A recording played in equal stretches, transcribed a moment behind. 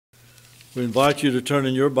We invite you to turn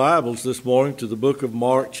in your Bibles this morning to the book of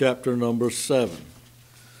Mark, chapter number 7.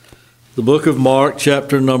 The book of Mark,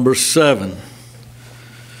 chapter number 7.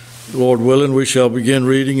 Lord willing, we shall begin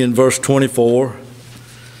reading in verse 24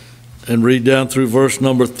 and read down through verse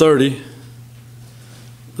number 30.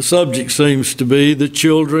 The subject seems to be the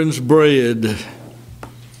children's bread.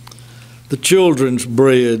 The children's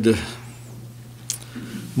bread.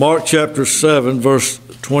 Mark chapter 7, verse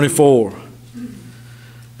 24.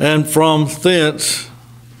 And from thence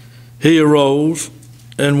he arose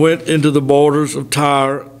and went into the borders of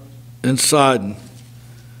Tyre and Sidon,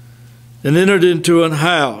 and entered into an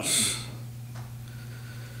house,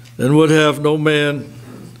 and would have no man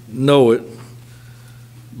know it,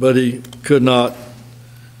 but he could not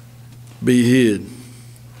be hid.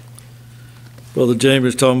 Brother James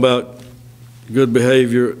is talking about good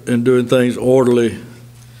behavior and doing things orderly,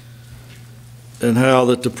 and how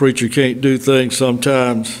that the preacher can't do things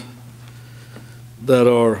sometimes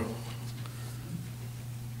that are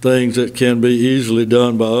things that can be easily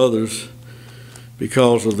done by others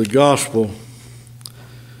because of the gospel.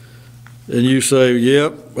 And you say,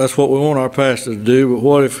 yep, that's what we want our pastor to do, but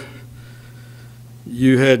what if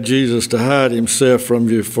you had Jesus to hide himself from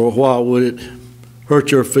you for a while? Would it hurt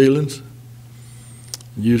your feelings?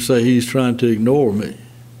 You say, he's trying to ignore me.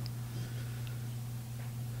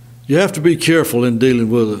 You have to be careful in dealing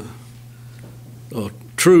with a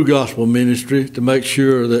true gospel ministry to make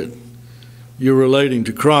sure that you're relating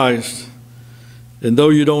to Christ. And though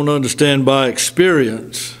you don't understand by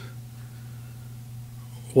experience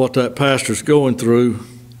what that pastor's going through,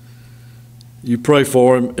 you pray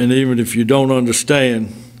for him, and even if you don't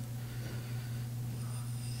understand,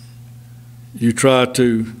 you try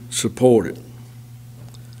to support it.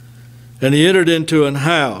 And he entered into an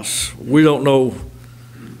house. We don't know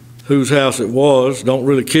whose house it was. Don't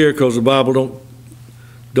really care because the Bible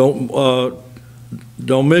don't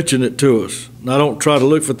mention it to us. And I don't try to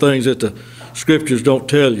look for things that the scriptures don't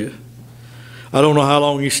tell you. I don't know how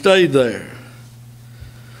long he stayed there,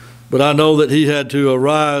 but I know that he had to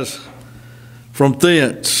arise from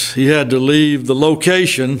thence. He had to leave the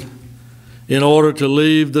location in order to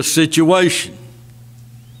leave the situation.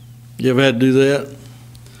 You ever had to do that?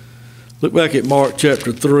 Look back at Mark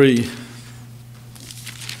chapter 3.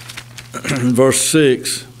 Verse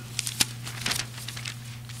 6.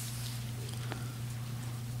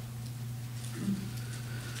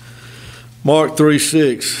 Mark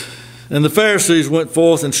 3:6. And the Pharisees went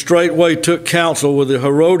forth and straightway took counsel with the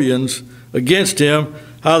Herodians against him,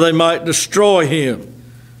 how they might destroy him.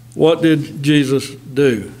 What did Jesus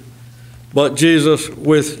do? But Jesus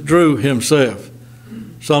withdrew himself.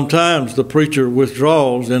 Sometimes the preacher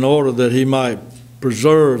withdraws in order that he might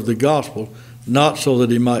preserve the gospel, not so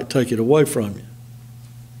that he might take it away from you.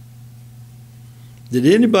 Did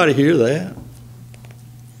anybody hear that?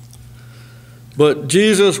 But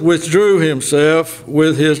Jesus withdrew himself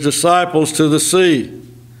with his disciples to the sea,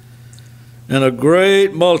 and a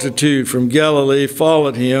great multitude from Galilee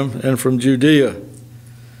followed him, and from Judea,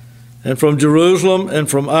 and from Jerusalem, and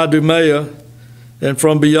from Idumea, and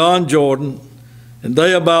from beyond Jordan, and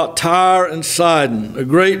they about Tyre and Sidon, a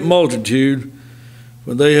great multitude,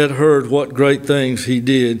 when they had heard what great things he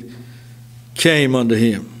did, came unto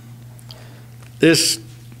him. This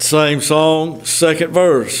same song, second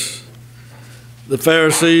verse. The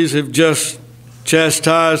Pharisees have just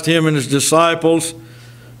chastised him and his disciples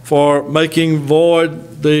for making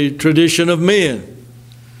void the tradition of men.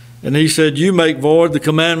 And he said, you make void the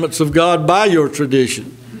commandments of God by your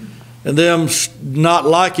tradition. And them not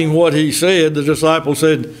liking what he said, the disciples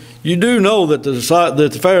said, you do know that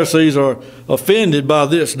the Pharisees are offended by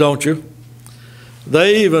this, don't you?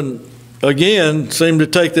 They even, again, seem to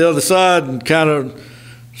take the other side and kind of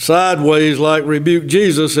sideways like rebuke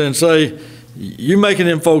Jesus and say, you're making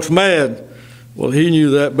them folks mad. Well, he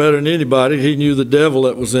knew that better than anybody. He knew the devil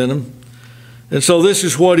that was in him. And so this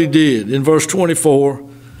is what he did. In verse 24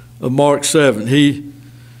 of Mark 7,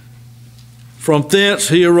 from thence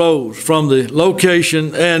he arose, from the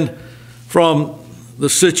location and from the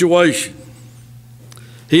situation.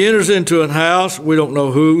 He enters into a house, we don't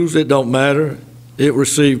know whose, it don't matter. It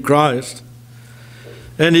received Christ.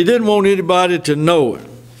 And he didn't want anybody to know it,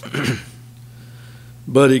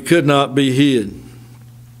 but he could not be hid.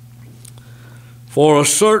 For a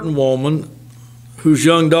certain woman whose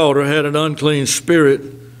young daughter had an unclean spirit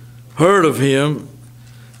heard of him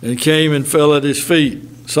and came and fell at his feet.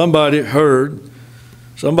 Somebody heard.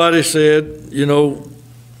 Somebody said, you know,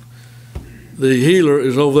 the healer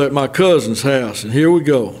is over at my cousin's house, and here we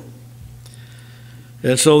go.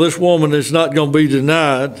 And so this woman is not going to be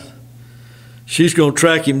denied. She's going to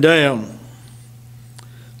track him down.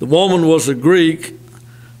 The woman was a Greek,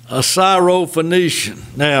 a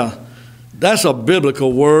Syrophoenician. Now, that's a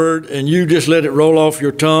biblical word, and you just let it roll off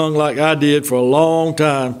your tongue like I did for a long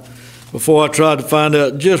time before I tried to find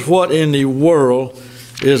out just what in the world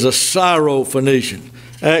is a Syrophoenician.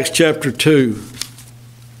 Acts chapter 2.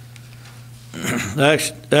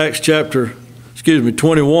 Acts chapter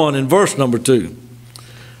 21 and verse number 2.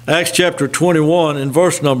 Acts chapter 21 and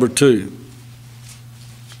verse number 2.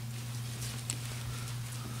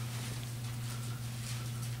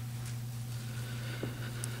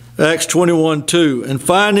 Acts 21:2. And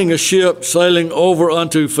finding a ship sailing over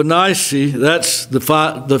unto Phoenicia, that's the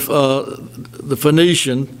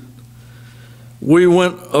Phoenician, we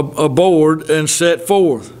went aboard and set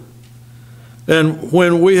forth. And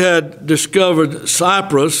when we had discovered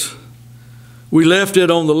Cyprus, we left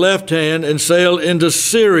it on the left hand and sailed into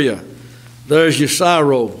Syria. There's your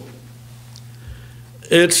Syro.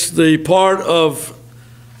 It's the part of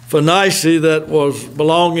Phoenicia that was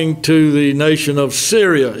belonging to the nation of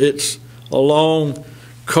Syria. It's a long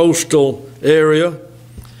coastal area,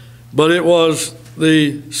 but it was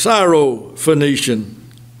the Syro-Phoenician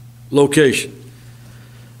location.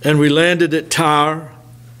 And we landed at Tyre,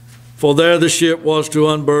 for there the ship was to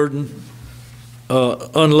unladen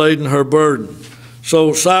her burden.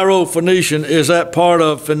 So Syro-Phoenician is that part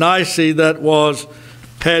of Phoenicia that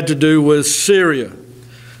had to do with Syria.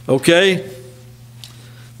 Okay?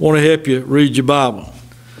 Want to help you read your Bible.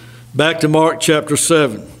 Back to Mark chapter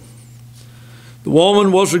 7. The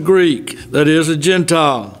woman was a Greek, that is a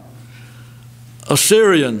Gentile, a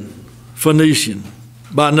Syrian Phoenician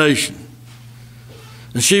by nation.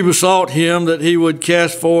 And she besought him that he would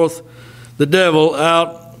cast forth the devil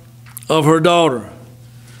out of her daughter.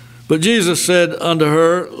 But Jesus said unto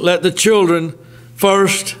her, let the children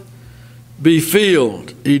first be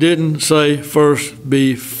filled. He didn't say first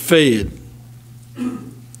be fed.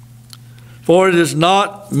 For it is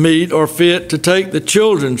not meet or fit to take the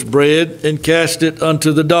children's bread and cast it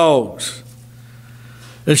unto the dogs.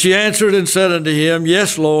 And she answered and said unto him,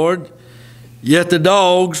 yes, Lord, yet the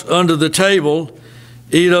dogs under the table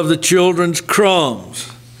eat of the children's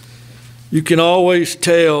crumbs. You can always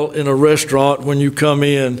tell in a restaurant when you come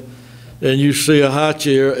in and you see a high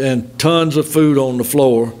chair and tons of food on the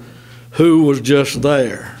floor who was just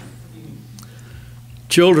there.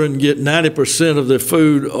 Children get 90% of their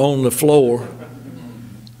food on the floor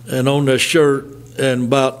and on their shirt, and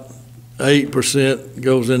about 8%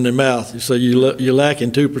 goes in their mouth. You say you're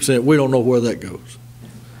lacking 2%. We don't know where that goes.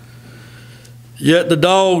 Yet the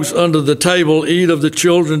dogs under the table eat of the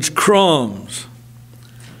children's crumbs.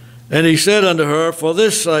 And he said unto her, for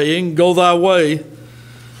this saying, go thy way,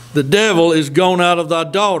 the devil is gone out of thy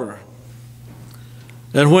daughter.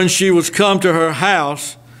 And when she was come to her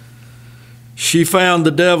house, she found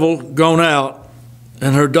the devil gone out,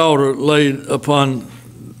 and her daughter laid upon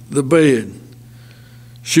the bed.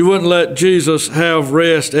 She wouldn't let Jesus have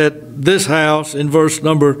rest at this house in verse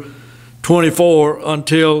number 24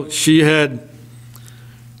 until she had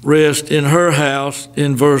rest in her house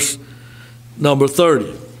in verse number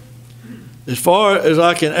 30. As far as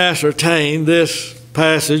I can ascertain, this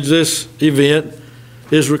passage, this event,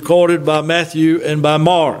 is recorded by Matthew and by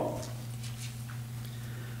Mark.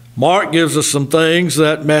 Mark gives us some things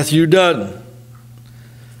that Matthew doesn't.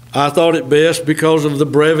 I thought it best, because of the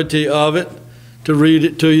brevity of it, to read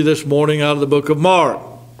it to you this morning out of the book of Mark.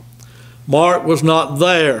 Mark was not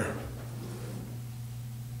there.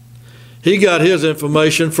 He got his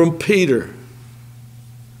information from Peter.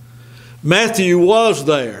 Matthew was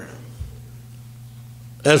there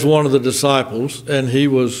as one of the disciples, and he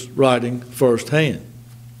was writing firsthand.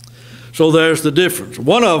 So there's the difference.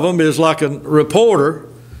 One of them is like a reporter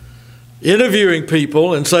interviewing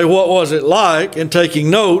people and say, what was it like, and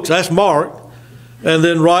taking notes, that's Mark, and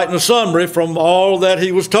then writing a summary from all that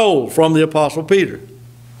he was told from the Apostle Peter.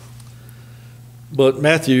 But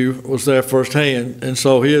Matthew was there firsthand, and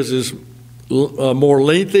so his is more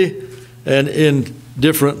lengthy and in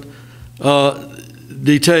different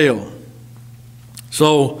detail.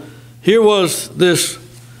 So here was this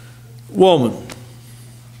woman,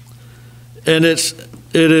 and it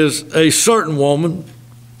is a certain woman,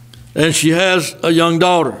 and she has a young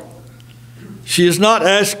daughter. She is not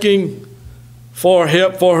asking for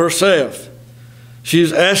help for herself. She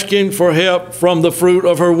is asking for help from the fruit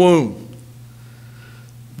of her womb.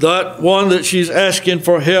 That one that she's asking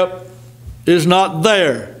for help is not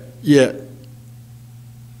there yet.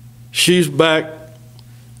 She's back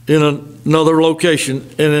in another location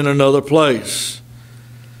and in another place.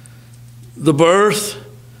 The birth,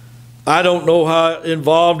 I don't know how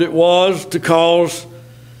involved it was to cause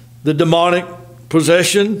the demonic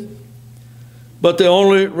possession, but the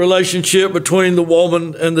only relationship between the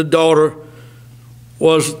woman and the daughter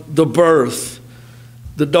was the birth.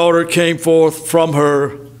 The daughter came forth from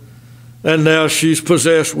her, and now she's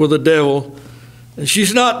possessed with the devil. And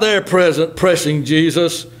she's not there present, pressing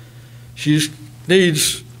Jesus. She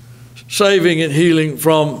needs saving and healing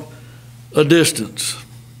from a distance.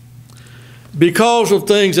 Because of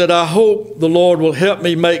things that I hope the Lord will help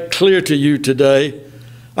me make clear to you today,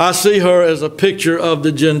 I see her as a picture of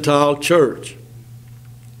the Gentile church.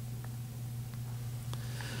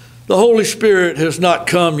 The Holy Spirit has not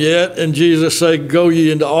come yet, and Jesus said, "Go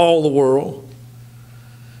ye into all the world."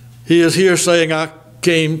 He is here saying, "I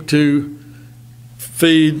came to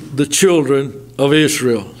feed the children of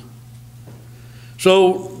Israel."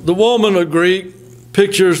 So the woman of Greek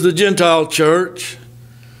pictures the Gentile church,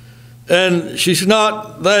 and she's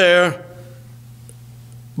not there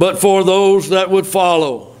but for those that would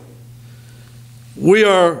follow. We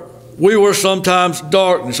were sometimes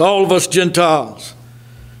darkness, all of us Gentiles.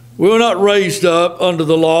 We were not raised up under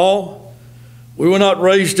the law. We were not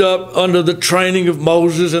raised up under the training of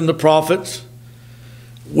Moses and the prophets.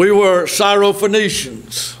 We were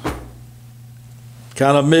Syrophoenicians,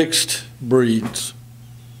 kind of mixed breeds.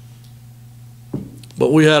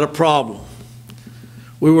 But we had a problem.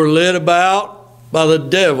 We were led about by the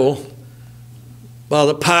devil, by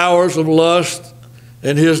the powers of lust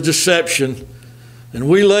and his deception, and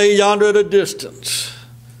we lay yonder at a distance.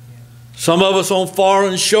 Some of us on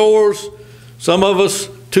foreign shores, some of us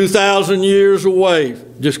 2,000 years away,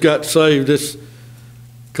 just got saved this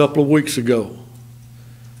couple of weeks ago.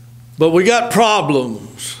 But we got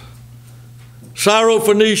problems.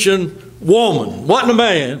 Syrophoenician woman, wasn't a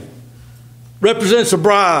man, represents a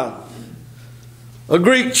bride. A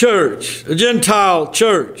Greek church, a Gentile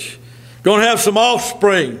church, going to have some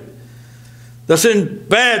offspring that's in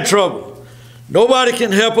bad trouble. Nobody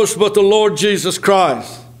can help us but the Lord Jesus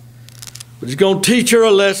Christ. But he's going to teach her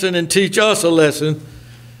a lesson and teach us a lesson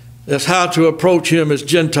as how to approach him as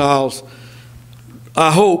Gentiles,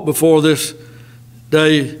 I hope, before this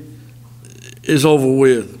day is over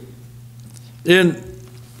with. In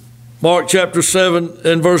Mark chapter 7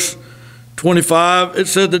 and verse 25, it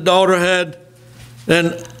said the daughter had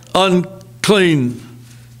an unclean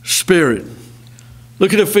spirit.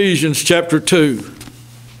 Look at Ephesians chapter 2.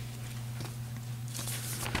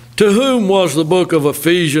 To whom was the book of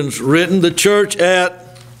Ephesians written? The church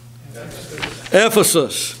at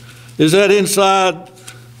Ephesus. Is that inside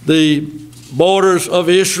the borders of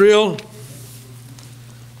Israel?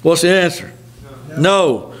 What's the answer?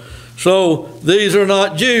 No. So these are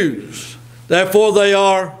not Jews. Therefore they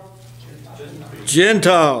are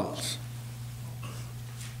Gentiles.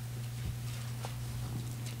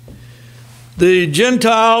 The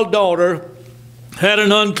Gentile daughter had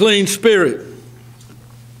an unclean spirit.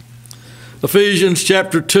 Ephesians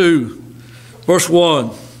chapter 2, verse 1.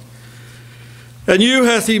 And you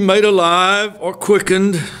hath he made alive or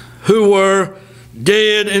quickened who were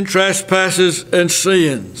dead in trespasses and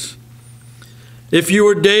sins. If you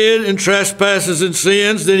were dead in trespasses and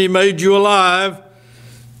sins, then he made you alive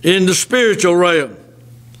in the spiritual realm.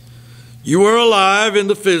 You were alive in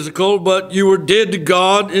the physical, but you were dead to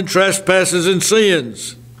God in trespasses and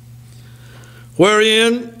sins.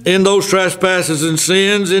 Wherein, in those trespasses and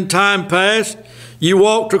sins, in time past, you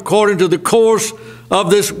walked according to the course of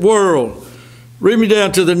this world. Read me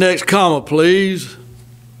down to the next comma, please.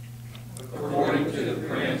 According to the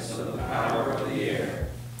prince of the power of the air.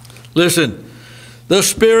 Listen, the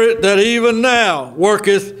spirit that even now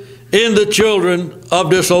worketh in the children of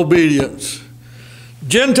disobedience.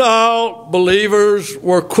 Gentile believers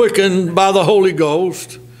were quickened by the Holy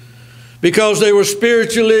Ghost because they were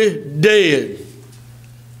spiritually dead.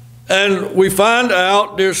 And we find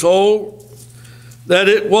out, dear soul, that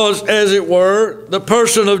it was, as it were, the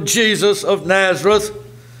person of Jesus of Nazareth,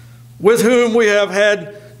 with whom we have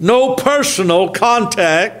had no personal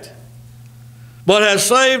contact, but has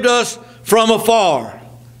saved us from afar.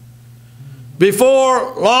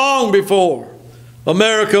 Long before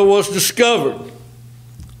America was discovered,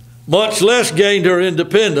 much less gained her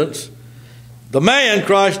independence, the man,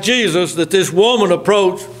 Christ Jesus, that this woman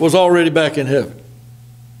approached was already back in heaven.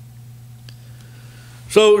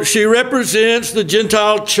 So she represents the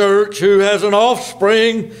Gentile church who has an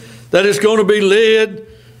offspring that is going to be led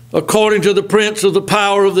according to the prince of the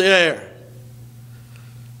power of the air.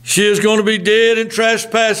 She is going to be dead in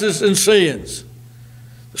trespasses and sins.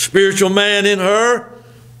 The spiritual man in her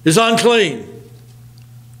is unclean.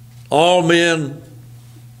 All men,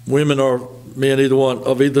 women or men, either one,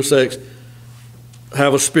 of either sex,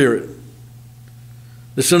 have a spirit.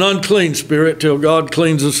 It's an unclean spirit till God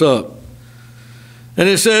cleans us up. And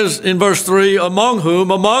it says in verse 3,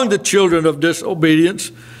 among the children of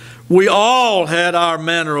disobedience, we all had our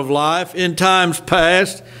manner of life in times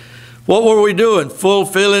past. What were we doing?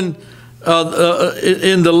 Fulfilling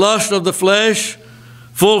in the lust of the flesh,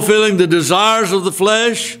 fulfilling the desires of the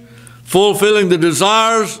flesh, fulfilling the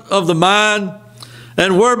desires of the mind,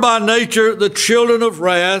 and were by nature the children of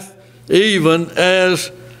wrath, even as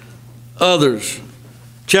others.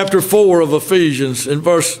 Chapter 4 of Ephesians in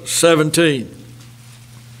verse 17.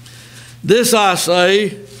 This I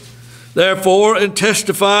say, therefore, and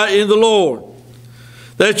testify in the Lord,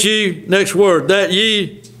 that ye, next word, that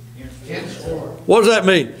ye, what does that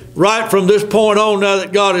mean? Right from this point on, now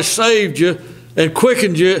that God has saved you and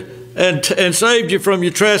quickened you and saved you from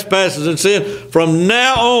your trespasses and sin, from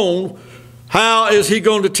now on, how is he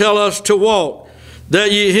going to tell us to walk?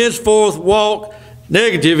 That ye henceforth walk,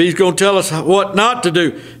 negative, he's going to tell us what not to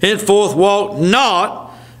do. Henceforth walk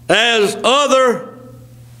not as other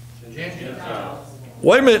Gentiles.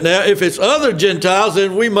 Wait a minute now, if it's other Gentiles,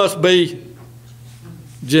 then we must be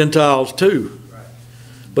Gentiles too.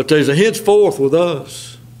 But there's a henceforth with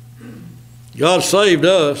us. God saved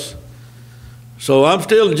us. So I'm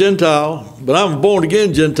still a Gentile, but I'm a born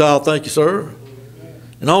again Gentile, thank you, sir.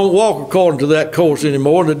 And I don't walk according to that course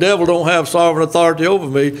anymore. The devil don't have sovereign authority over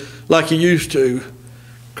me like he used to.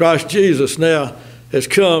 Christ Jesus now has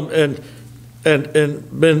come and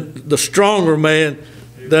been the stronger man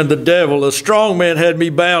than the devil. The strong man had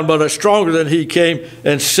me bound, but a stronger than he came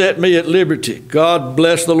and set me at liberty. God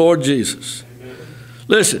bless the Lord Jesus. Amen.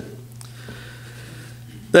 Listen,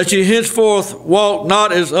 that ye henceforth walk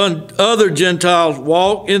not as other Gentiles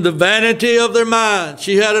walk, in the vanity of their mind.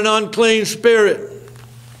 She had an unclean spirit.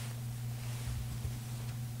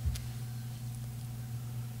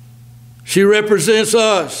 She represents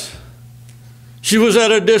us. She was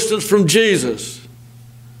at a distance from Jesus.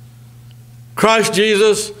 Christ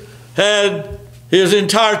Jesus had his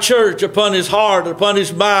entire church upon his heart, upon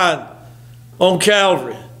his mind on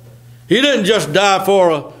Calvary. He didn't just die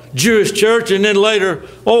for a Jewish church and then later,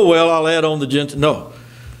 oh well, I'll add on the Gentiles. No.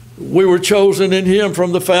 We were chosen in him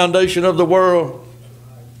from the foundation of the world.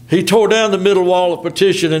 He tore down the middle wall of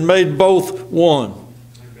partition and made both one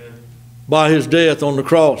by his death on the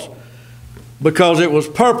cross. Because it was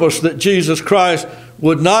purposed that Jesus Christ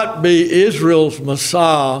would not be Israel's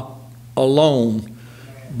Messiah alone,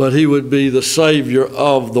 but he would be the Savior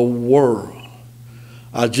of the world.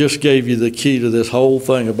 I just gave you the key to this whole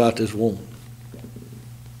thing about this woman.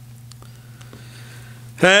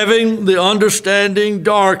 Having the understanding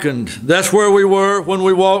darkened. That's where we were when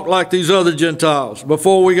we walked like these other Gentiles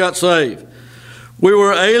before we got saved. We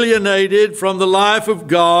were alienated from the life of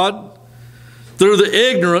God through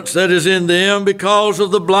the ignorance that is in them because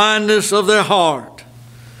of the blindness of their heart.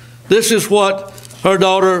 This is what her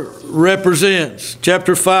daughter represents.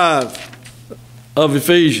 Chapter 5 of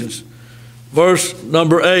Ephesians, verse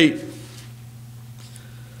number 8.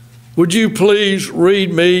 Would you please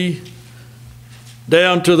read me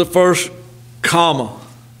down to the first comma?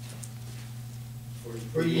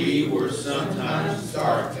 For ye were sometimes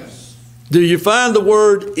darkness. Do you find the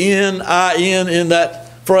word N-I-N in that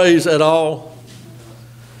phrase at all?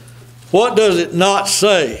 What does it not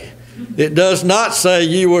say? It does not say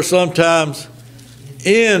you were sometimes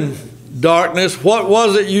in darkness. What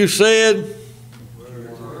was it you said?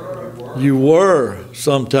 You were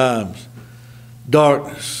sometimes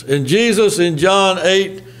darkness. And Jesus in John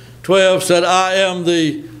 8:12 said, I am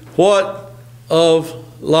the what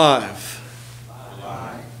of life.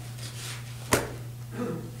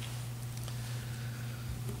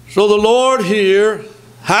 So the Lord here,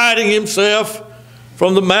 hiding himself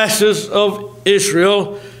from the masses of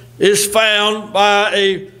Israel, is found by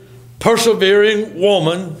a persevering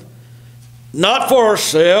woman, not for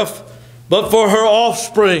herself, but for her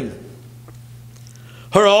offspring.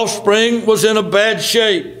 Her offspring was in a bad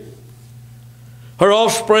shape. Her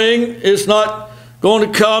offspring is not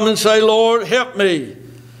going to come and say, Lord, help me.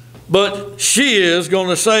 But she is going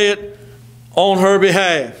to say it on her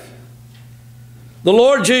behalf. The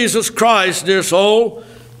Lord Jesus Christ, dear soul,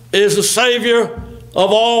 is the Savior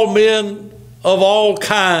of all men of all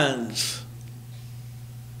kinds.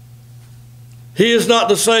 He is not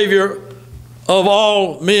the Savior of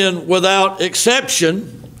all men without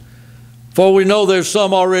exception, for we know there's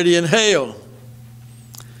some already in hell.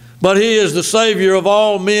 But he is the Savior of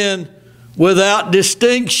all men without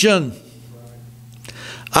distinction.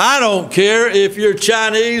 I don't care if you're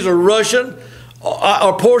Chinese or Russian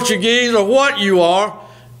or Portuguese or what you are.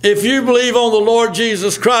 If you believe on the Lord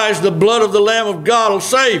Jesus Christ, the blood of the Lamb of God will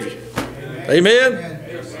save you. Amen?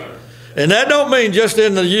 Amen? And that don't mean just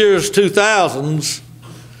in the years 2000s.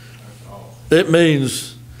 It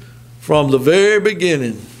means from the very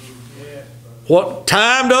beginning. What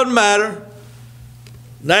time doesn't matter.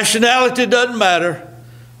 Nationality doesn't matter.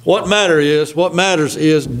 What matters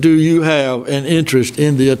is, do you have an interest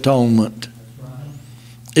in the atonement?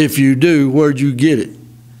 If you do, where'd you get it?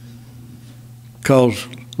 Because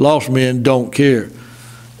lost men don't care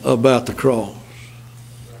about the cross.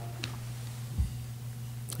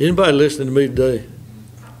 Anybody listening to me today?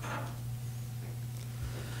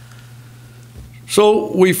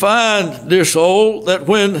 So we find, dear soul, that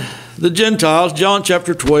when the Gentiles, John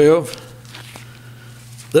chapter 12,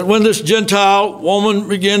 that when this Gentile woman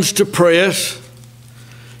begins to press,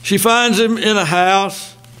 she finds him in a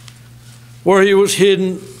house where he was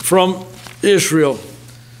hidden from Israel.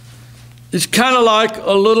 It's kind of like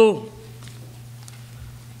a little,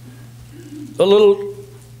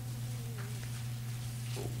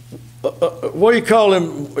 what do you call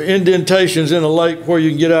them indentations in a lake where you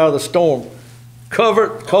can get out of the storm?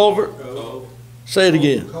 Culvert? Cove. Say it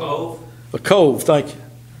again. Cove. A cove, thank you.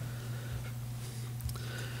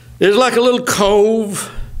 It's like a little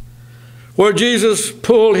cove where Jesus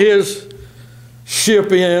pulled his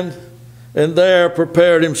ship in and there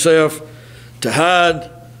prepared himself to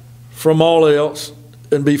hide from all else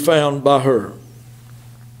and be found by her.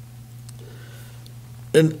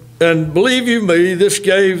 And believe you me, this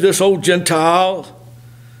gave this old Gentile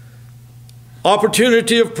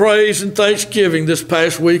opportunity of praise and thanksgiving this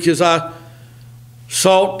past week as I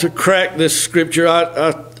sought to crack this scripture.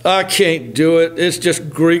 I can't do it. It's just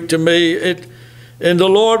Greek to me. And the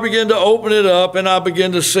Lord began to open it up, and I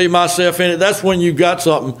began to see myself in it. That's when you got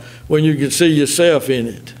something, when you can see yourself in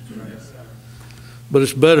it. But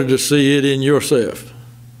it's better to see it in yourself.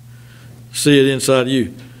 See it inside of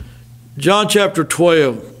you. John chapter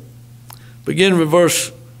 12, beginning with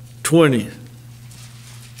verse 20.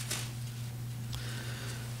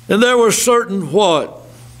 And there were certain what?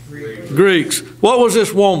 Greeks. What was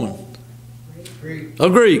this woman? A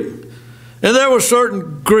Greek. And there were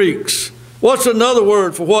certain Greeks. What's another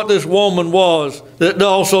word for what this woman was that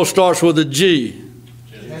also starts with a G?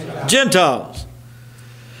 Gentiles.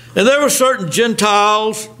 And there were certain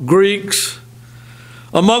Gentiles, Greeks,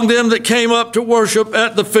 among them that came up to worship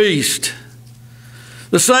at the feast.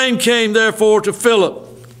 The same came therefore to Philip,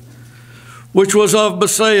 which was of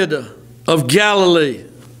Bethsaida, of Galilee.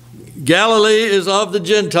 Galilee is of the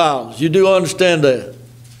Gentiles. You do understand that.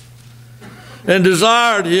 And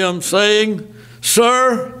desired him, saying,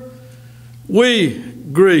 Sir, we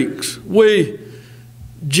Greeks, we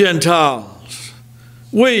Gentiles,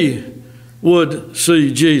 we would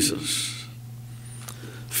see Jesus.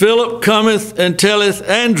 Philip cometh and telleth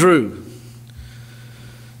Andrew.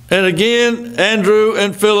 And again, Andrew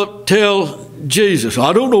and Philip tell Jesus,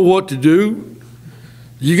 I don't know what to do.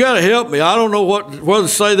 You got to help me. I don't know whether to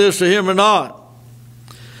say this to him or not.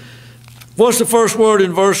 What's the first word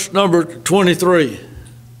in verse number 23?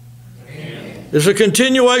 Amen. It's a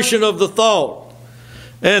continuation of the thought.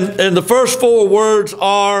 And the first four words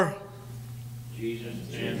are?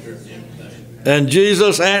 Jesus answered them. And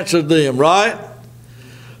Jesus answered them, right?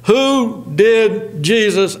 Who did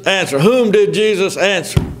Jesus answer? Whom did Jesus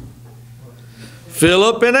answer?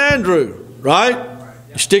 Philip and Andrew, right?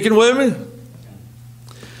 You sticking with me?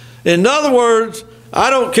 In other words,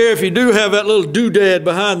 I don't care if you do have that little doodad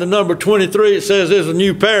behind the number 23. It says there's a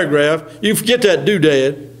new paragraph. You forget that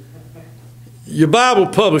doodad. Your Bible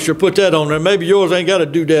publisher put that on there. Maybe yours ain't got a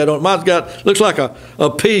doodad on it. Mine's got, looks like a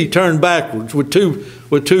P turned backwards with two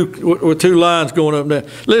lines going up and down.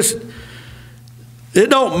 Listen,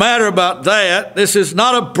 it don't matter about that. This is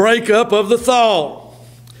not a breakup of the thought.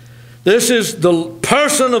 This is the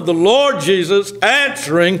person of the Lord Jesus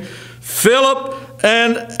answering Philip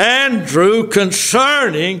and Andrew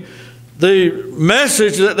concerning the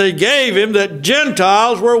message that they gave him that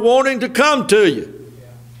Gentiles were wanting to come to you.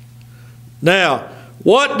 Now,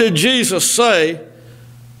 what did Jesus say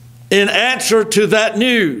in answer to that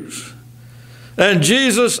news? And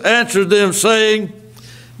Jesus answered them saying,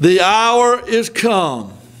 the hour is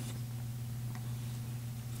come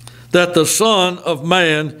that the Son of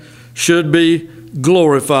Man should be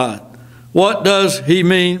glorified. What does he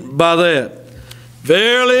mean by that?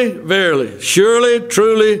 Verily, verily, surely,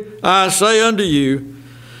 truly, I say unto you,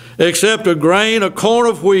 except a grain, a corn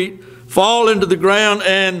of wheat, fall into the ground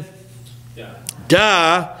and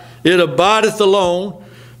die, it abideth alone.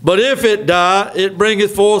 But if it die, it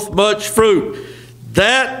bringeth forth much fruit.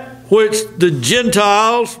 That which the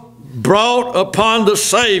Gentiles brought upon the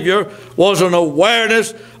Savior was an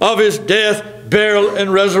awareness of his death, burial,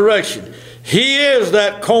 and resurrection. He is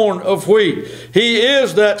that corn of wheat. He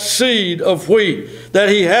is that seed of wheat that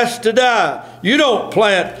he has to die. You don't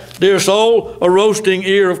plant, dear soul, a roasting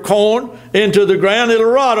ear of corn into the ground.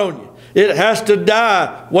 It'll rot on you. It has to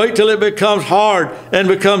die. Wait till it becomes hard and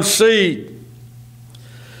becomes seed.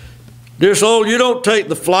 Dear soul, you don't take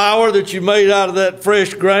the flour that you made out of that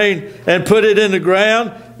fresh grain and put it in the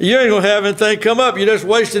ground. You ain't going to have anything come up. You're just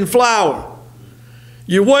wasting flour.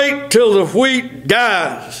 You wait till the wheat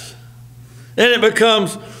dies and it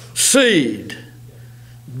becomes seed.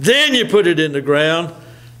 Then you put it in the ground.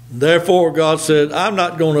 Therefore, God said, I'm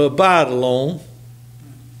not going to abide alone.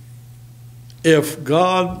 If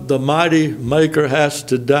God, the mighty maker, has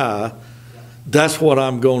to die, that's what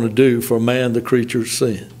I'm going to do for man, the creature's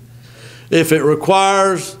sin. If it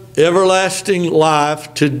requires everlasting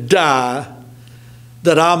life to die,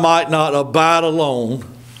 that I might not abide alone,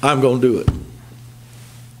 I'm going to do it.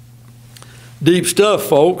 Deep stuff,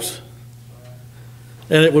 folks.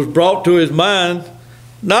 And it was brought to his mind,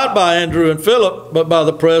 not by Andrew and Philip, but by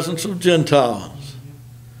the presence of Gentiles.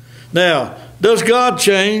 Now, does God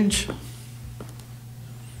change?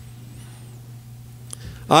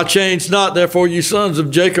 I change not, therefore you sons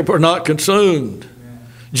of Jacob are not consumed.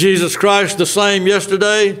 Jesus Christ the same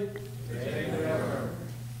yesterday. Amen.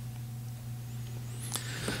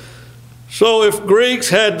 So if Greeks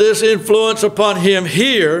had this influence upon him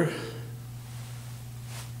here,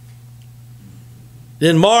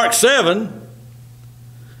 in Mark 7,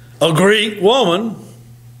 a Greek woman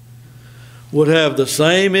would have the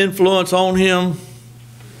same influence on him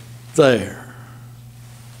there.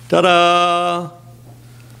 Ta-da!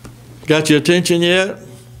 Got your attention yet?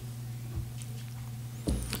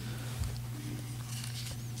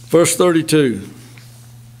 Verse 32.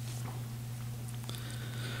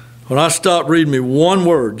 When I stopped reading me one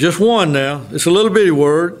word, just one now, it's a little bitty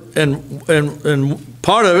word, and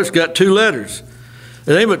part of it's got two letters.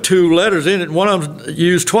 It ain't but two letters in it, one of them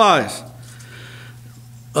used twice.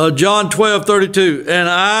 John 12:32. And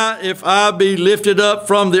I, if I be lifted up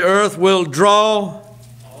from the earth, will draw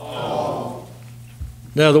all.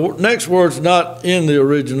 Now the next word's not in the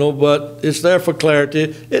original, but it's there for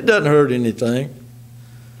clarity. It doesn't hurt anything.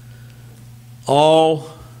 All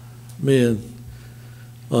men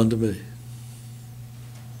unto me.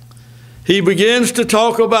 He begins to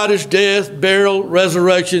talk about his death, burial,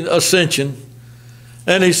 resurrection, ascension.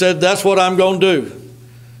 And he said, that's what I'm going to do.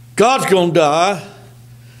 God's going to die,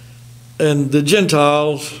 and the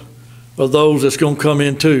Gentiles are those that's going to come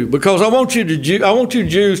in too. Because I want you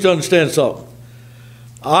Jews to understand something.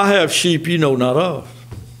 I have sheep you know not of.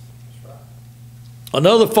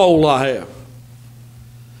 Another fold I have.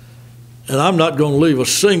 And I'm not going to leave a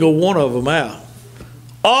single one of them out.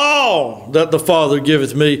 All that the Father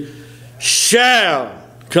giveth me shall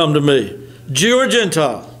come to me, Jew or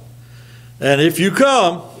Gentile. And if you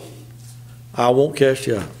come, I won't cast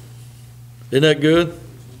you out. Isn't that good?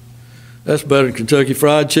 That's better than Kentucky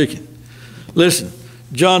Fried Chicken. Listen,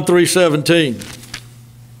 John 3:17.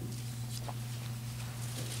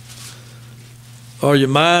 Are your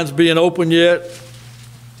minds being open yet?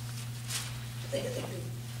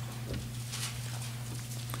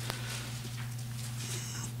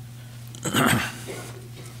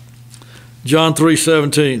 John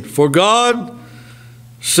 3:17. For God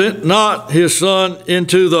sent not his Son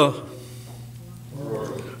into the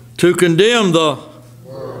world to condemn the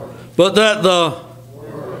world, but that the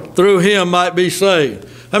world through him might be saved.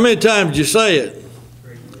 How many times did you say it?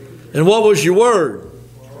 And what was your word?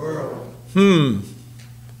 World.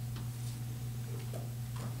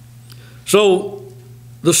 So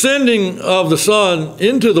the sending of the Son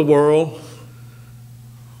into the world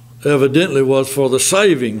evidently was for the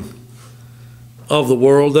saving of the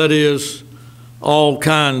world, that is, all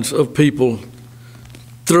kinds of people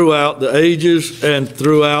throughout the ages and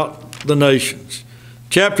throughout the nations.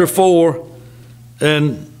 Chapter 4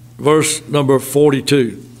 and verse number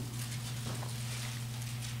 42.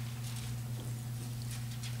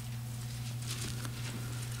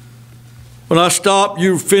 When I stop,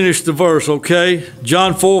 you finish the verse, okay?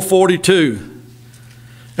 John 4:42.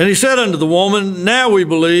 And he said unto the woman, now we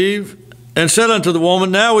believe, and said unto the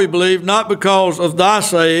woman, now we believe, not because of thy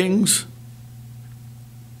sayings.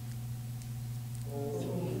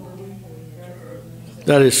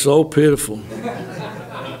 That is so pitiful.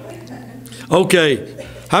 Okay,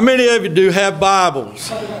 how many of you do have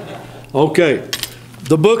Bibles? Okay,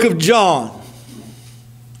 the book of John,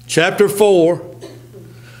 chapter 4,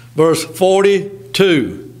 verse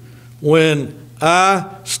 42. When I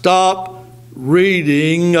stop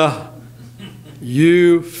reading,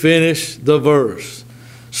 you finish the verse.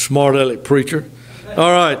 Smart aleck preacher.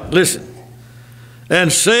 All right, listen.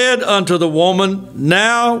 and said unto the woman,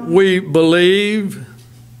 Now we believe.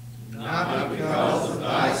 Not because of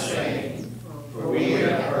thy saying, for we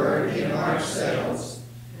have heard in ourselves,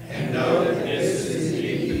 and know that this is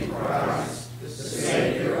indeed Christ, the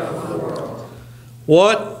Savior of the world.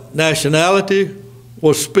 What nationality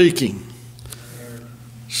was speaking?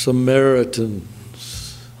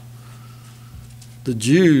 Samaritans. The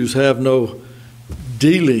Jews have no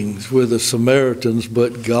dealings with the Samaritans,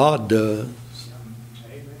 but God does.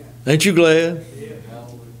 Ain't you glad?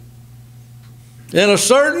 And a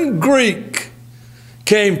certain Greek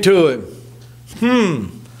came to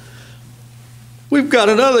him. We've got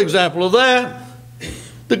another example of that.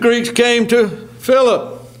 The Greeks came to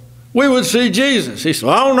Philip. We would see Jesus. He said,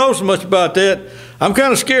 I don't know so much about that. I'm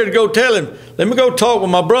kind of scared to go tell him. Let me go talk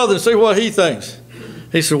with my brother and see what he thinks.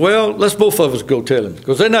 He said, well, let's both of us go tell him,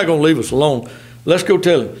 because they're not going to leave us alone. Let's go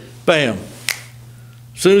tell him. Bam.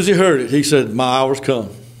 As soon as he heard it, he said, my hour's come.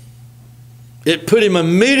 It put him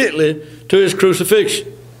immediately to his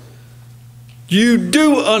crucifixion. You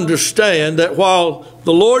do understand that while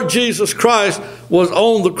the Lord Jesus Christ was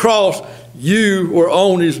on the cross, you were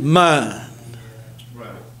on his mind.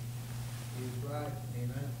 Right.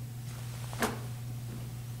 Amen.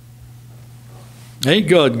 Ain't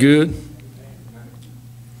God good?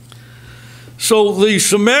 So the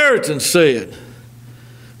Samaritans said,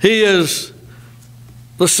 he is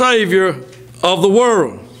the Savior of the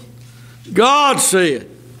world. God said,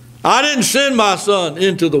 I didn't send my Son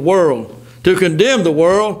into the world to condemn the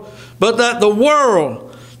world, but that the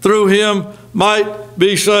world through him might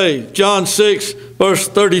be saved. John 6, verse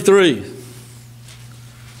 33.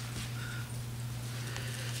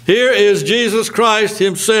 Here is Jesus Christ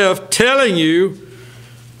himself telling you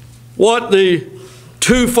what the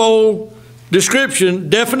twofold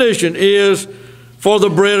definition is for the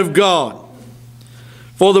bread of God.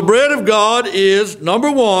 For the bread of God is, number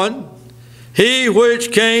one, he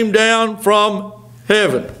which came down from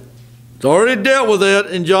heaven. It's already dealt with that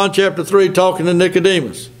in John chapter 3, talking to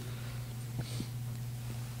Nicodemus.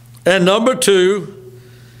 And number two,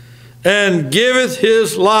 and giveth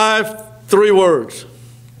his life, 3 words.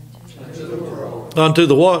 Unto the world. Unto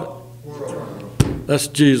the what? World. That's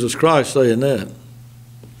Jesus Christ saying that.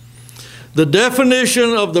 The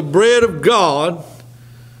definition of the bread of God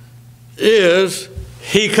is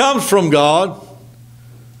he comes from God.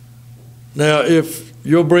 Now, if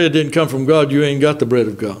your bread didn't come from God, you ain't got the bread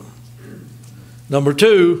of God. Number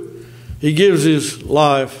two, he gives his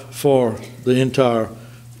life for the entire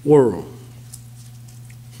world.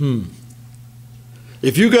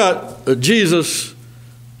 If you got a Jesus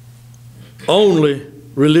only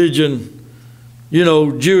religion,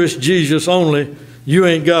 Jewish Jesus only, you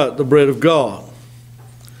ain't got the bread of God.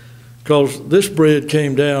 Because this bread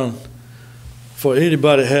came down for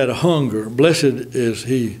anybody that had a hunger. Blessed is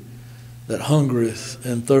he that hungereth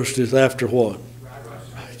and thirsteth after what?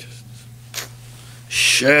 Righteousness.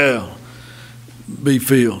 Shall be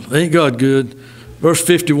filled. Ain't God good? Verse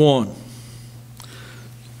 51.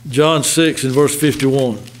 John 6 and verse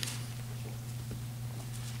 51.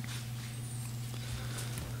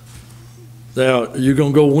 Now, are you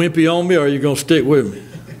going to go wimpy on me, or are you going to stick with me?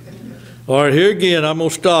 All right, here again, I'm going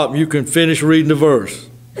to stop. You can finish reading the verse.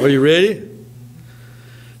 Are you ready?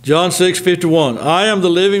 John 6:51. I am the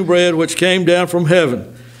living bread which came down from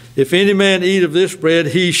heaven. If any man eat of this bread,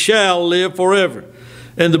 he shall live forever.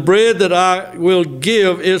 And the bread that I will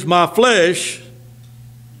give is my flesh,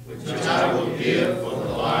 Which I will give for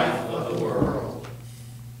the life of the world.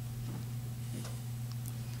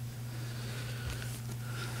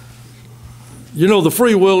 The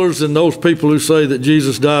free willers and those people who say that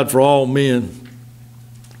Jesus died for all men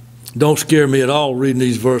don't scare me at all reading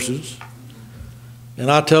these verses. And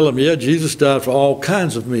I tell them, yeah, Jesus died for all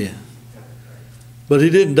kinds of men. But he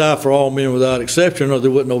didn't die for all men without exception, or there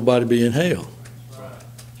wouldn't nobody be in hell.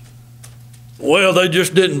 Well, they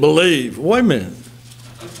just didn't believe. Wait a minute.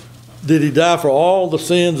 Did he die for all the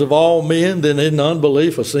sins of all men? Then isn't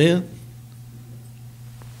unbelief a sin?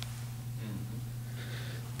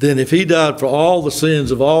 Then if he died for all the sins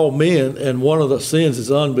of all men, and one of the sins is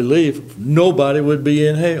unbelief, nobody would be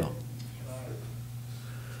in hell.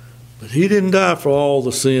 But he didn't die for all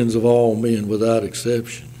the sins of all men without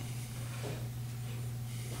exception.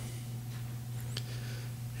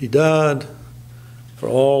 He died for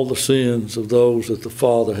all the sins of those that the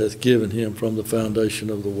Father hath given him from the foundation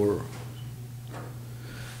of the world.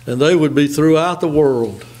 And they would be throughout the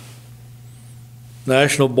world.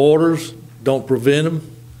 National borders don't prevent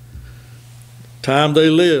them. Time they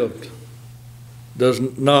lived does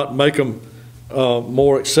not make them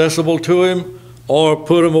more accessible to him or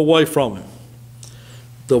put them away from him.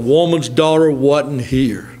 the woman's daughter wasn't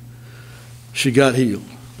here, she got healed.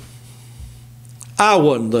 I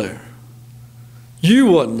wasn't there. You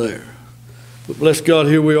wasn't there. But bless God,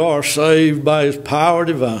 here we are, saved by his power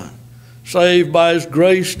divine, saved by his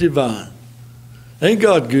grace divine. Ain't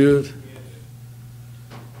God good?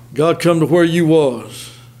 God come to where you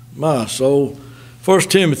was, my soul. 1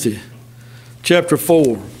 Timothy chapter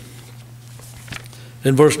 4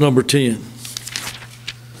 and verse number 10.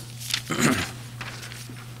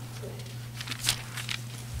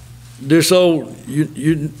 Dear soul,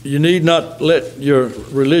 you need not let your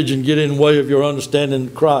religion get in the way of your understanding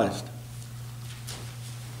of Christ.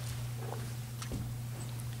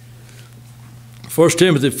 1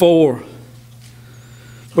 Timothy 4,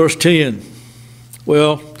 verse 10.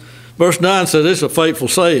 Well, verse 9 says it's a faithful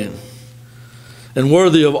saying and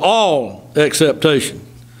worthy of all acceptation.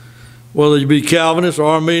 Whether you be Calvinist or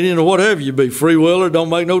Arminian or whatever you be, free willer, don't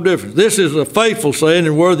make no difference. This is a faithful saying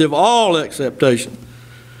and worthy of all acceptation.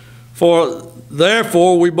 For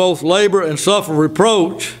therefore we both labor and suffer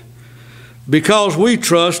reproach because we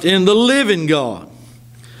trust in the living God,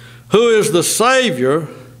 who is the Savior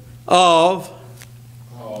of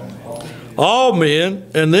all men.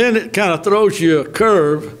 And then it kind of throws you a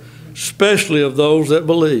curve, especially of those that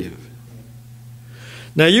believe.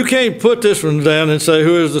 Now you can't put this one down and say,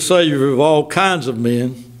 who is the Savior of all kinds of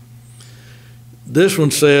men? This one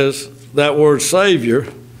says that word Savior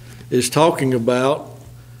is talking about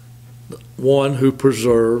one who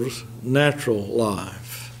preserves natural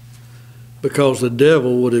life, because the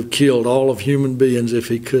devil would have killed all of human beings if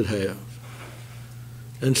he could have.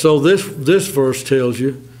 And so this verse tells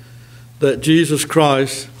you that Jesus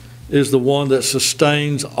Christ is the one that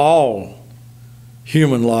sustains all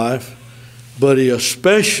human life, but he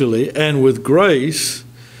especially and with grace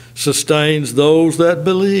sustains those that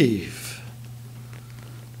believe.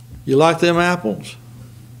 You like them apples?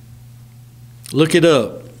 Look it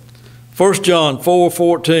up. 1 John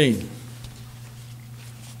 4:14.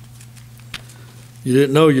 You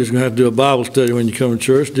didn't know you was going to have to do a Bible study when you come to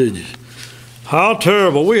church, did you? How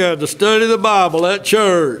terrible. We had to study the Bible at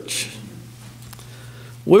church.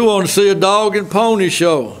 We want to see a dog and pony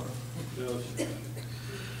show.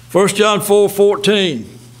 1 John 4:14.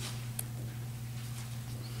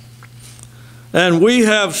 And we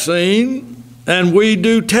have seen and we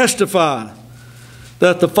do testify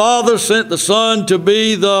that the Father sent the Son to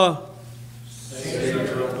be the Savior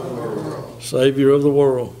of the world. Savior of the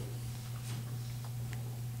world.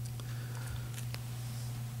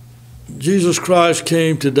 Jesus Christ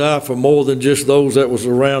came to die for more than just those that was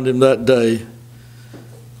around him that day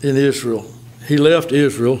in Israel. He left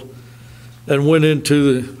Israel and went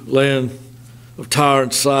into the land of Tyre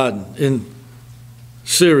and Sidon in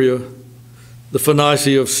Syria, the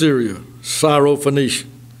Phoenicia of Syria, Syro-Phoenicia.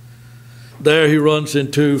 There he runs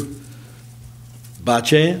into, by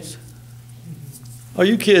chance? Are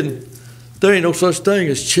you kidding? There ain't no such thing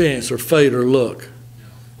as chance or fate or luck.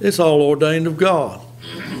 It's all ordained of God.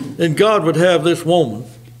 And God would have this woman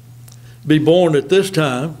be born at this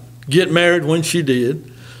time, get married when she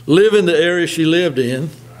did, live in the area she lived in,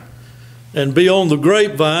 and be on the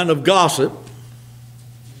grapevine of gossip.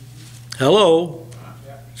 Hello.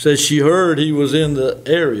 Says she heard he was in the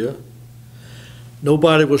area.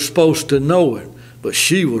 Nobody was supposed to know it, but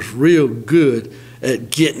she was real good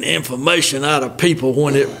at getting information out of people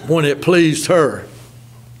when it pleased her.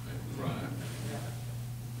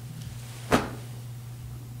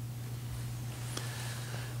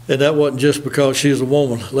 And that wasn't just because she's a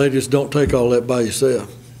woman. Ladies, don't take all that by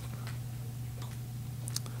yourself.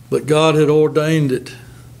 But God had ordained it.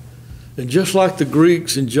 And just like the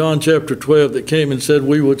Greeks in John chapter 12 that came and said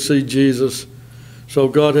we would see Jesus, so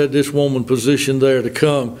God had this woman positioned there to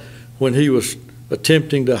come when he was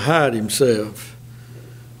attempting to hide himself.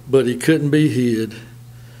 But he couldn't be hid.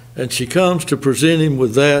 And she comes to present him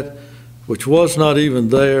with that which was not even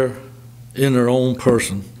there in her own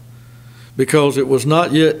person, because it was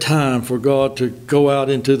not yet time for God to go out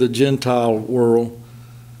into the Gentile world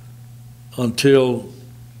until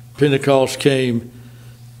Pentecost came.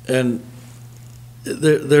 And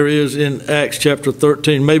there is in Acts chapter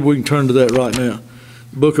 13, maybe we can turn to that right now,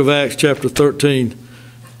 book of Acts chapter 13,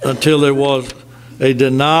 until there was a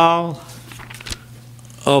denial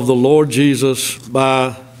of the Lord Jesus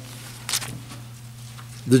by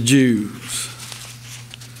the Jews.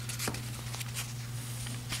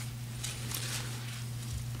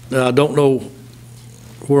 Now, I don't know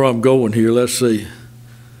where I'm going here. Let's see.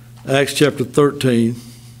 Acts chapter 13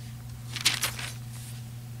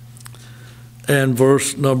 and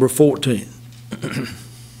verse number 14.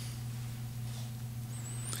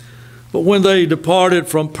 But when they departed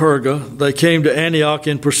from Perga, they came to Antioch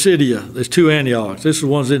in Pisidia. There's two Antiochs. This is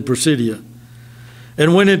one's in Pisidia.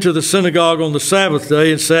 And went into the synagogue on the Sabbath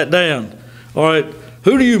day and sat down. All right,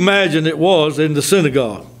 who do you imagine it was in the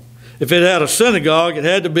synagogue? If it had a synagogue, it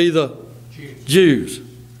had to be the Jews.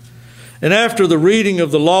 And after the reading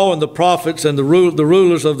of the law and the prophets, and the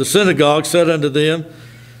rulers of the synagogue said unto them,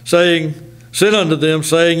 saying,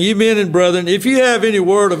 Ye men and brethren, if you have any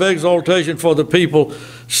word of exaltation for the people,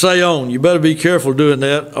 say on. You better be careful doing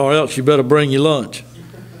that, or else you better bring your lunch.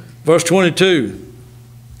 Verse 22.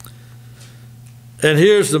 And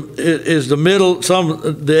here's the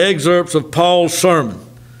excerpts of Paul's sermon.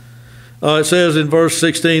 It says in verse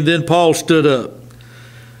 16, then Paul stood up.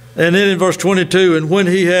 And then in verse 22, and when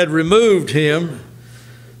he had removed him,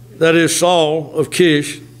 that is Saul of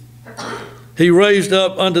Kish, he raised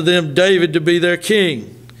up unto them David to be their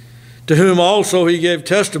king, to whom also he gave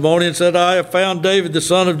testimony and said, I have found David the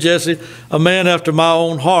son of Jesse, a man after my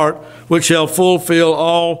own heart, which shall fulfill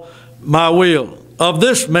all my will. Of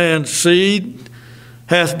this man's seed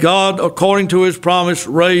hath God, according to his promise,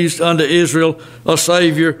 raised unto Israel a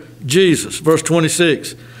Savior, Jesus. Verse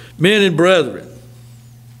 26, men and brethren,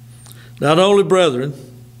 not only brethren,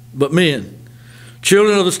 but men,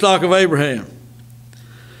 children of the stock of Abraham,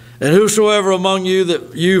 and whosoever among you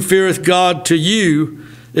that you feareth God, to you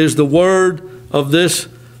is the word of this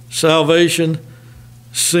salvation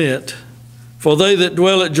sent. For they that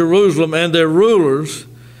dwell at Jerusalem and their rulers,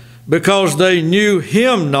 because they knew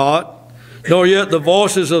him not, nor yet the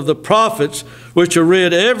voices of the prophets, which are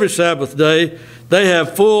read every Sabbath day, they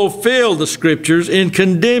have fulfilled the scriptures in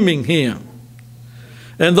condemning him.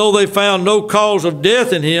 And though they found no cause of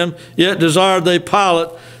death in him, yet desired they Pilate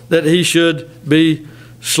that he should be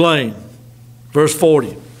slain. Verse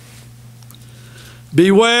 40.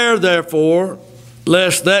 Beware, therefore,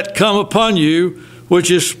 lest that come upon you,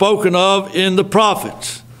 which is spoken of in the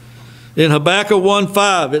prophets. In Habakkuk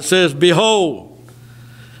 1:5, it says, Behold,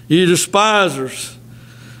 ye despisers,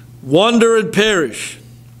 wonder and perish.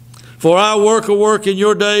 For I work a work in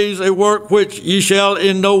your days, a work which ye shall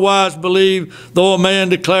in no wise believe, though a man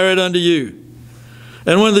declare it unto you.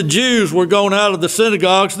 And when the Jews were gone out of the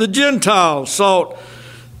synagogues, the Gentiles sought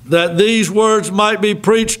that these words might be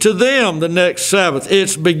preached to them the next Sabbath.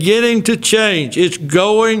 It's beginning to change. It's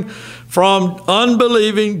going from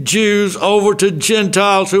unbelieving Jews over to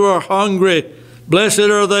Gentiles who are hungry. Blessed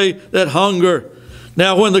are they that hunger.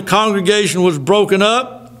 Now when the congregation was broken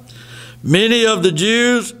up, many of the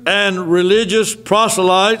Jews and religious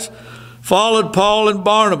proselytes followed Paul and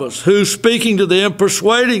Barnabas, who, speaking to them,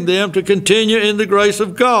 persuading them to continue in the grace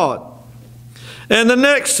of God. And the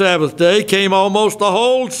next Sabbath day came almost the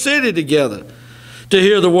whole city together to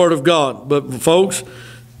hear the word of God. But folks,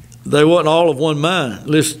 they wasn't all of one mind.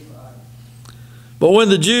 Listen. But when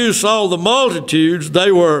the Jews saw the multitudes,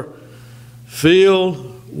 they were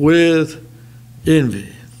filled with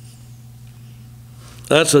envy.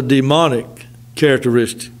 That's a demonic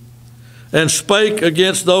characteristic. And spake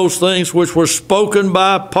against those things which were spoken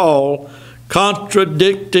by Paul,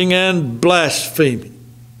 contradicting and blaspheming.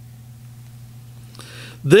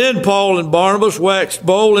 Then Paul and Barnabas waxed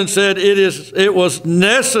bold and said, it was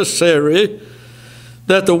necessary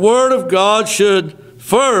that the word of God should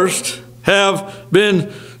first have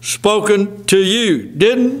been spoken to you.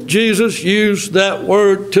 Didn't Jesus use that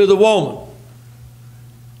word to the woman?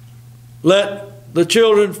 Let the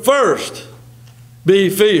children first be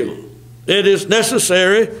filled. It is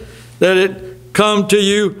necessary that it come to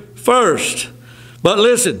you first. But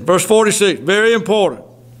listen, verse 46, very important.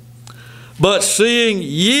 But seeing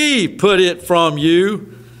ye put it from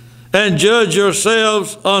you, and judge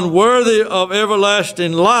yourselves unworthy of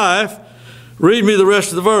everlasting life, read me the rest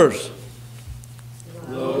of the verse.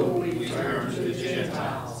 Lo, we turn to the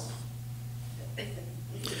Gentiles.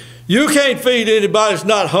 You can't feed anybody that's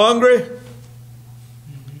not hungry.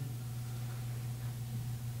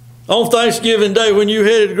 On Thanksgiving Day, when you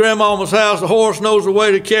headed to Grandmama's house, the horse knows the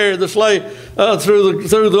way to carry the sleigh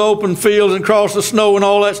through the open fields and across the snow and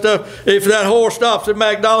all that stuff. If that horse stops at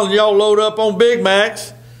McDonald's and y'all load up on Big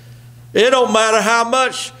Macs, it don't matter how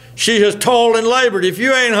much she has toiled and labored. If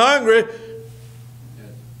you ain't hungry,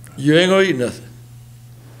 you ain't going to eat nothing.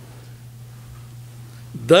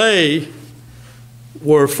 They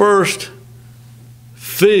were first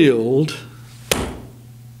filled.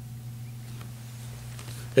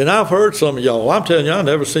 And I've heard some of y'all, I'm telling you, I've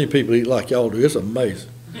never seen people eat like y'all do. It's amazing.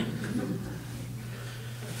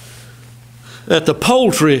 At the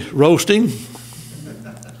poultry roasting,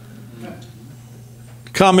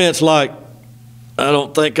 comments like, I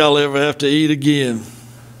don't think I'll ever have to eat again.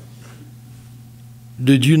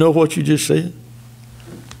 Did you know what you just said?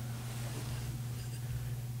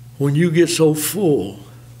 when you get so full,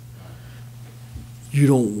 you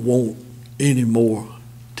don't want any more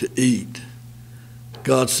to eat.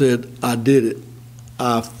 God said, I did it.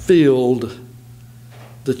 I filled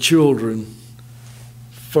the children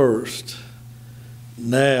first.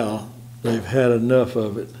 Now they've had enough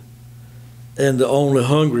of it. And the only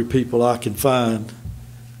hungry people I can find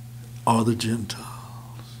are the Gentiles.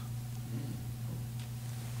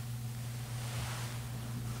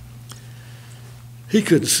 He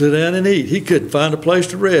couldn't sit down and eat. He couldn't find a place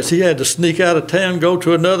to rest. He had to sneak out of town, go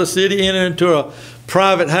to another city, enter into a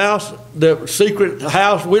private house, the secret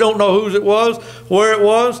house. We don't know whose it was, where it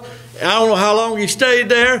was. I don't know how long he stayed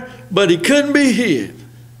there, but he couldn't be hid.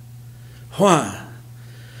 Why?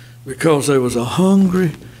 Because there was a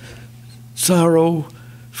hungry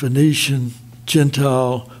Syro-Phoenician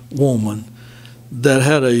Gentile woman that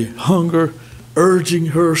had a hunger urging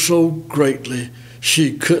her so greatly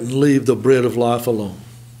she couldn't leave the bread of life alone.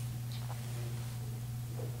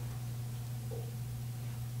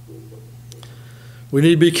 We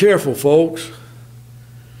need to be careful, folks.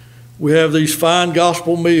 We have these fine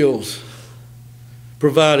gospel meals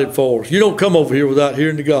provided for us. You don't come over here without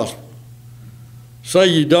hearing the gospel. Say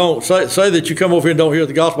you don't. Say that you come over here and don't hear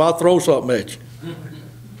the gospel, I'll throw something at you.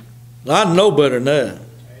 I know better than that.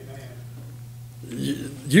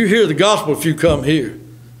 You hear the gospel if you come here.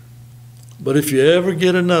 But if you ever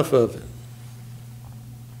get enough of it,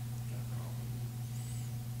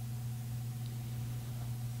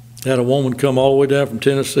 had a woman come all the way down from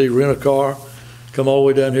Tennessee, rent a car, come all the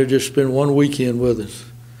way down here, just spend one weekend with us,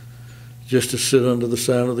 just to sit under the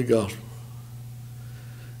sound of the gospel.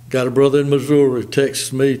 Got a brother in Missouri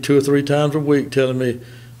texts me 2 or 3 times a week telling me,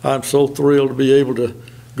 I'm so thrilled to be able to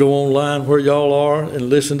go online where y'all are and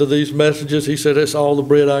listen to these messages. He said, that's all the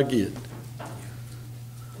bread I get.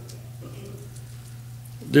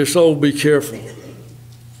 Dear soul, be careful.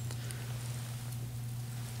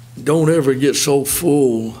 Don't ever get so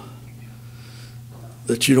full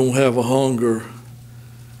that you don't have a hunger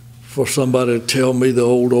for somebody to tell me the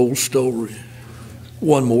old story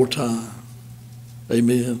one more time.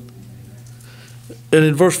 Amen. And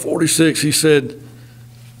in verse 46, he said,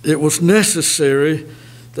 it was necessary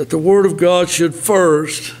that the word of God should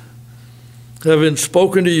first have been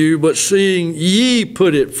spoken to you, but seeing ye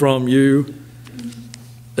put it from you,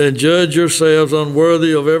 and judge yourselves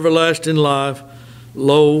unworthy of everlasting life,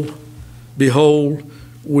 lo, behold,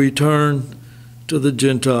 we turn to the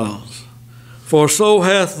Gentiles. For so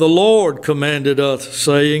hath the Lord commanded us,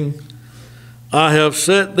 saying, I have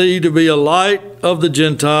set thee to be a light of the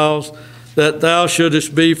Gentiles, that thou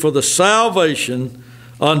shouldest be for the salvation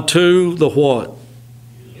unto the what?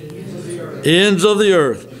 Ends of the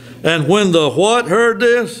earth. And when the what heard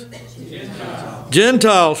this?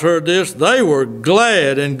 Gentiles heard this, they were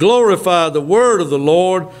glad and glorified the word of the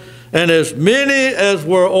Lord, and as many as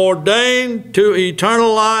were ordained to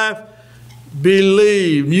eternal life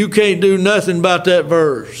believed. You can't do nothing about that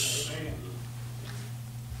verse.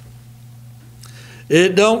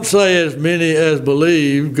 It don't say as many as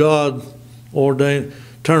believed, God ordained.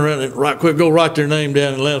 Turn around and right quick, go write their name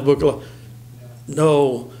down in the Lamb's Book of Life.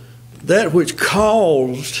 No, that which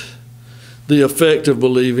caused the effect of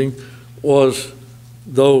believing was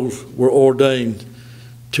those were ordained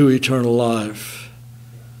to eternal life.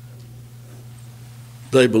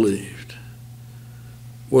 They believed.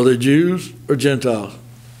 Were they Jews or Gentiles?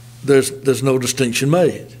 There's no distinction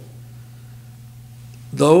made.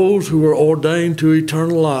 Those who are ordained to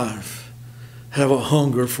eternal life have a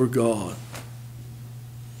hunger for God.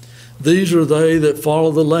 These are they that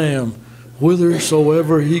follow the Lamb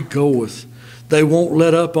whithersoever he goeth. They won't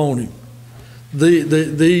let up on him.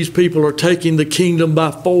 These people are taking the kingdom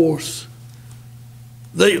by force.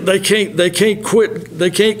 They can't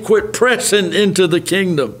quit pressing into the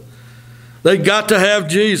kingdom. They got to have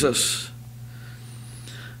Jesus.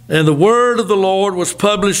 And the word of the Lord was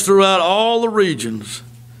published throughout all the region.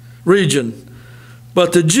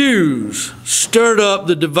 But the Jews stirred up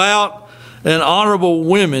the devout and honorable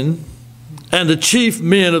women and the chief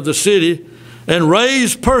men of the city, and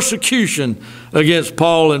raised persecution against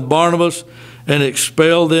Paul and Barnabas, and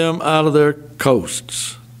expelled them out of their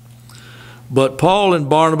coasts. But Paul and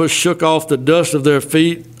Barnabas shook off the dust of their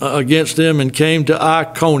feet against them and came to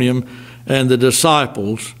Iconium, and the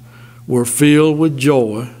disciples were filled with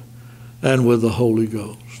joy and with the Holy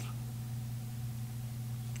Ghost.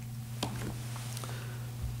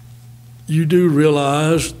 You do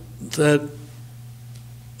realize that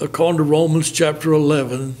according to Romans chapter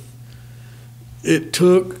 11, it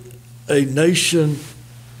took a nation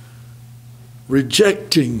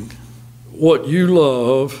rejecting what you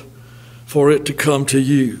love for it to come to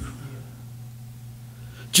you.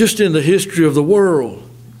 just in the history of the world,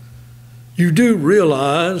 you do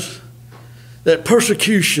realize that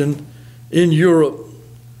persecution in Europe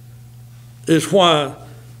is why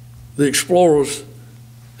the explorers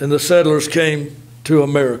and the settlers came to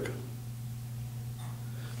America.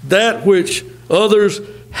 That which others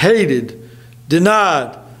hated,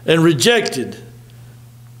 denied, and rejected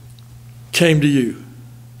came to you.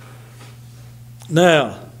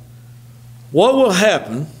 Now, what will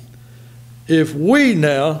happen if we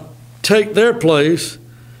now take their place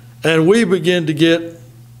and we begin to get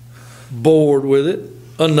bored with it,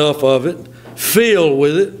 enough of it, filled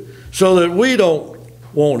with it, so that we don't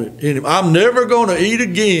want it anymore? I'm never going to eat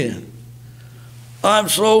again. I'm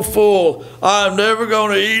so full, I'm never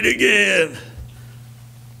going to eat again.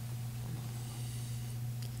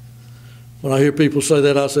 When I hear people say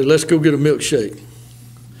that, I say, let's go get a milkshake.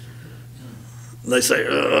 And they say,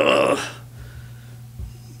 ugh.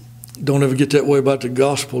 Don't ever get that way about the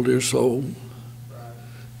gospel, dear soul.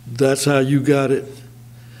 That's how you got it.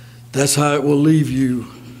 That's how it will leave you.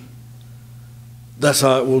 That's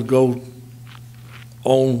how it will go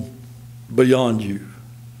on beyond you.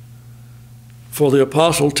 For the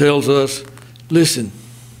apostle tells us, listen,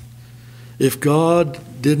 if God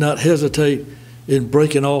did not hesitate in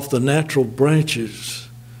breaking off the natural branches,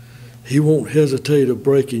 he won't hesitate of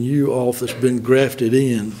breaking you off that's been grafted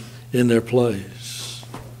in their place.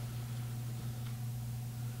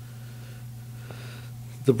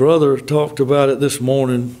 The brother talked about it this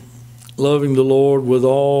morning, loving the Lord with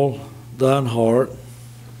all thine heart,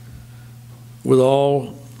 with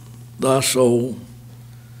all thy soul,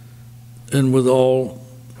 and with all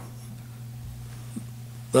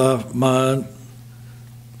thy mind.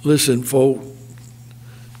 Listen, folk,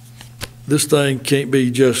 this thing can't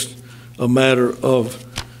be just a matter of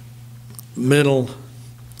mental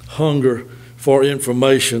hunger for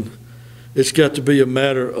information. It's got to be a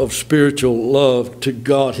matter of spiritual love to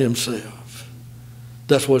God himself.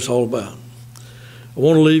 That's what it's all about. I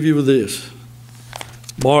want to leave you with this.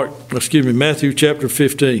 Matthew chapter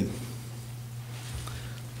 15.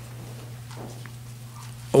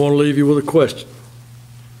 I want to leave you with a question.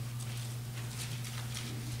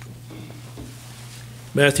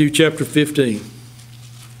 Matthew chapter 15.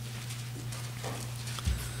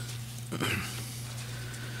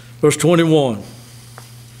 Verse 21.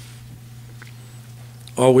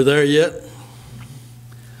 Are we there yet?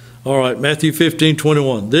 All right, Matthew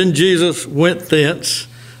 15:21. Then Jesus went thence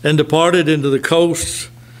and departed into the coasts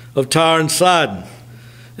of Tyre and Sidon.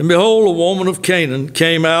 And behold, a woman of Canaan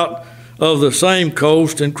came out of the same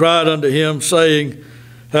coast and cried unto him, saying,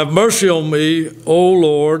 Have mercy on me, O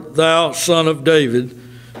Lord, thou son of David.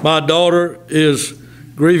 My daughter is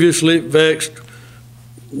grievously vexed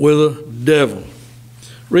with a devil.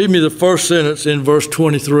 Read me the first sentence in verse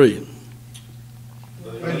 23.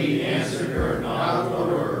 But he answered her not a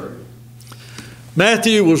word.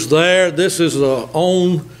 Matthew was there. This is a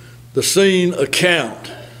on-the-scene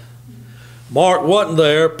account. Mark wasn't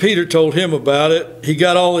there. Peter told him about it. He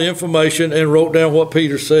got all the information and wrote down what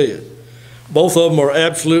Peter said. Both of them are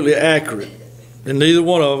absolutely accurate, and neither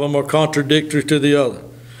one of them are contradictory to the other.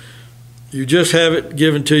 You just have it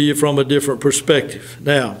given to you from a different perspective.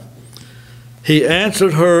 Now, he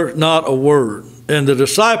answered her not a word. And the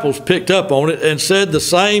disciples picked up on it and said the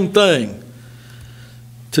same thing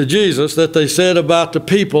to Jesus that they said about the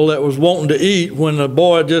people that was wanting to eat when the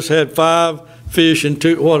boy just had 5 fish and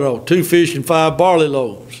 2 fish and 5 barley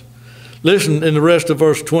loaves. Listen in the rest of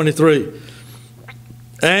verse 23.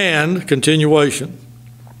 And, continuation,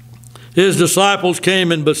 his disciples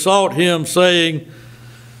came and besought him, saying,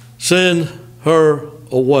 Send her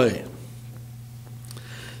away.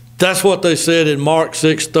 That's what they said in Mark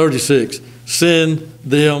 6:36. Send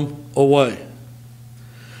them away.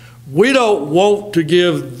 We don't want to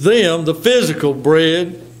give them the physical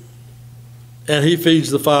bread, and he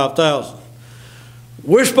feeds the 5,000.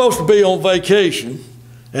 We're supposed to be on vacation,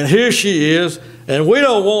 and here she is, and we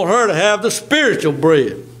don't want her to have the spiritual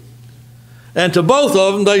bread. And to both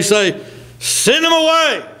of them, they say, Send them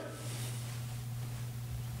away.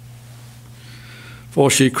 For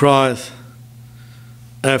she crieth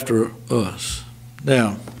after us.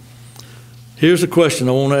 Now, here's the question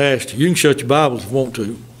I want to ask you. You can shut your Bibles if you want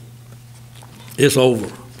to. It's over.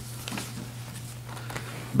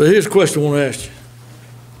 But here's the question I want to ask you.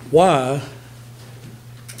 Why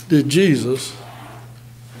did Jesus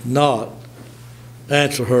not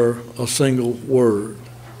answer her a single word?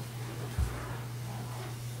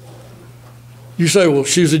 You say, well,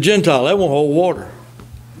 she's a Gentile. That won't hold water.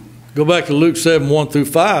 Go back to Luke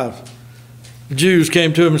 7:1-5. The Jews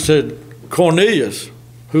came to him and said, Cornelius,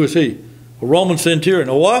 who is he? A Roman centurion.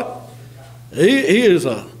 A what? He is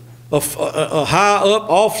a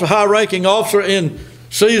high-ranking officer in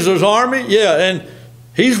Caesar's army. Yeah, and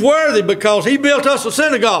he's worthy because he built us a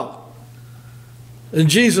synagogue. And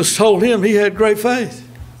Jesus told him he had great faith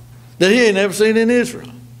that he ain't never seen in Israel.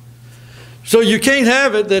 So you can't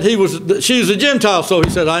have it that she's a Gentile, so he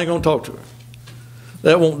said, I ain't going to talk to her.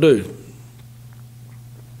 That won't do.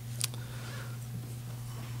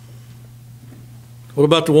 What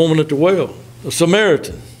about the woman at the well, the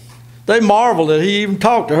Samaritan? They marveled that he even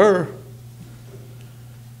talked to her.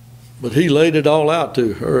 But he laid it all out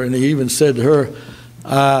to her, and he even said to her,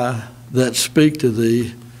 I that speak to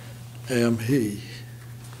thee am he.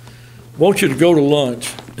 I want you to go to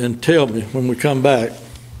lunch and tell me when we come back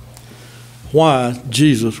why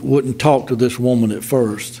Jesus wouldn't talk to this woman at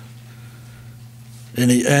first.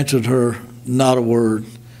 And he answered her not a word,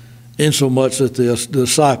 insomuch that the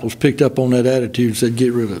disciples picked up on that attitude and said,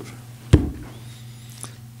 get rid of her.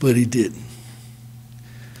 But he didn't.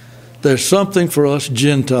 There's something for us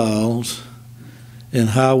Gentiles in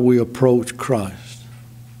how we approach Christ.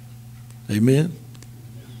 Amen?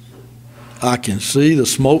 I can see the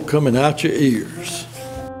smoke coming out your ears.